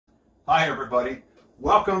Hi everybody,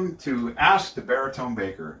 welcome to Ask the Baritone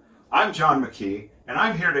Baker. I'm John McKee and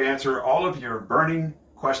I'm here to answer all of your burning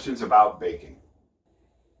questions about baking.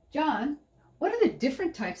 John, what are the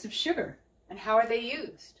different types of sugar and how are they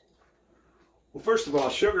used? Well, first of all,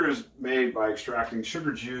 sugar is made by extracting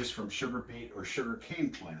sugar juice from sugar beet or sugar cane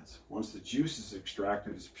plants. Once the juice is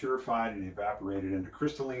extracted, it's purified and evaporated into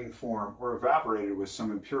crystalline form or evaporated with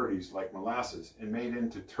some impurities like molasses and made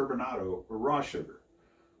into turbinado or raw sugar.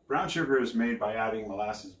 Brown sugar is made by adding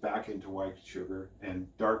molasses back into white sugar, and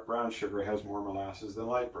dark brown sugar has more molasses than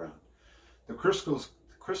light brown. The crystals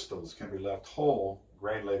can be left whole,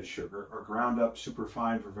 granulated sugar, or ground up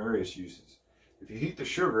superfine for various uses. If you heat the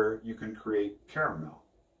sugar, you can create caramel.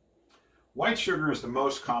 White sugar is the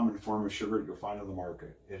most common form of sugar you'll find on the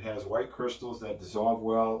market. It has white crystals that dissolve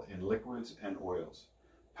well in liquids and oils.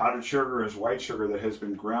 Powdered sugar is white sugar that has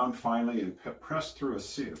been ground finely and pressed through a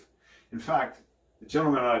sieve. In fact, the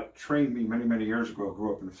gentleman that trained me many years ago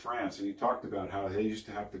grew up in France, and he talked about how they used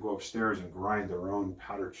to have to go upstairs and grind their own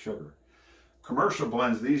powdered sugar. Commercial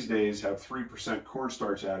blends these days have 3%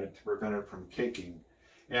 cornstarch added to prevent it from caking.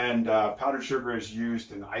 And powdered sugar is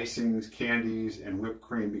used in icings, candies, and whipped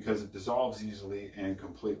cream because it dissolves easily and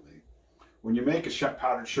completely. When you make a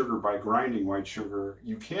powdered sugar by grinding white sugar,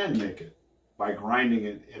 you can make it by grinding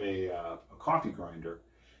it in a coffee grinder.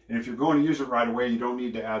 And if you're going to use it right away, you don't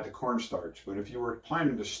need to add the cornstarch. But if you were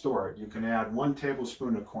planning to store it, you can add 1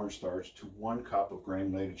 tablespoon of cornstarch to 1 cup of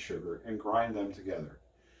granulated sugar and grind them together.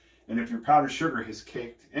 And if your powdered sugar has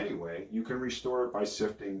caked anyway, you can restore it by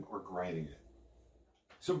sifting or grinding it.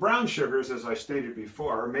 So brown sugars, as I stated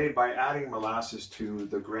before, are made by adding molasses to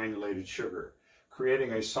the granulated sugar,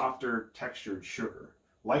 creating a softer textured sugar.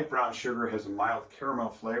 Light brown sugar has a mild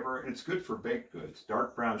caramel flavor, and it's good for baked goods.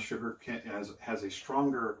 Dark brown sugar has a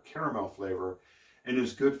stronger caramel flavor and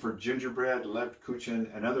is good for gingerbread,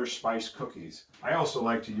 Lebkuchen, and other spiced cookies. I also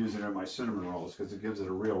like to use it in my cinnamon rolls because it gives it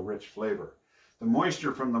a real rich flavor. The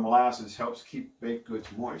moisture from the molasses helps keep baked goods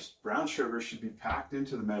moist. Brown sugar should be packed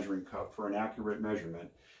into the measuring cup for an accurate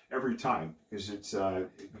measurement every time because it's so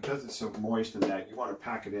moist in that you want to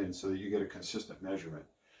pack it in so that you get a consistent measurement.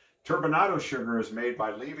 Turbinado sugar is made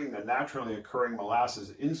by leaving the naturally occurring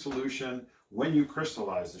molasses in solution when you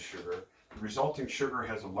crystallize the sugar. The resulting sugar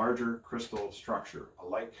has a larger crystal structure, a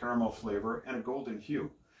light caramel flavor, and a golden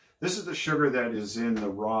hue. This is the sugar that is in the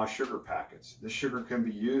raw sugar packets. This sugar can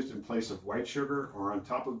be used in place of white sugar or on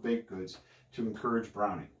top of baked goods to encourage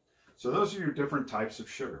browning. So those are your different types of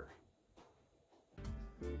sugar.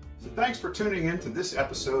 So thanks for tuning in to this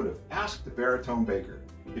episode of Ask the Baritone Baker.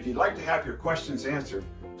 If you'd like to have your questions answered,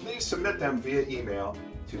 please submit them via email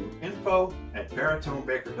to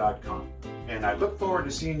info@baritonebaker.com. And I look forward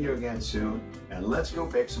to seeing you again soon, and let's go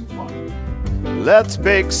bake some fun. Let's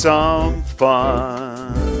bake some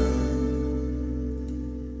fun.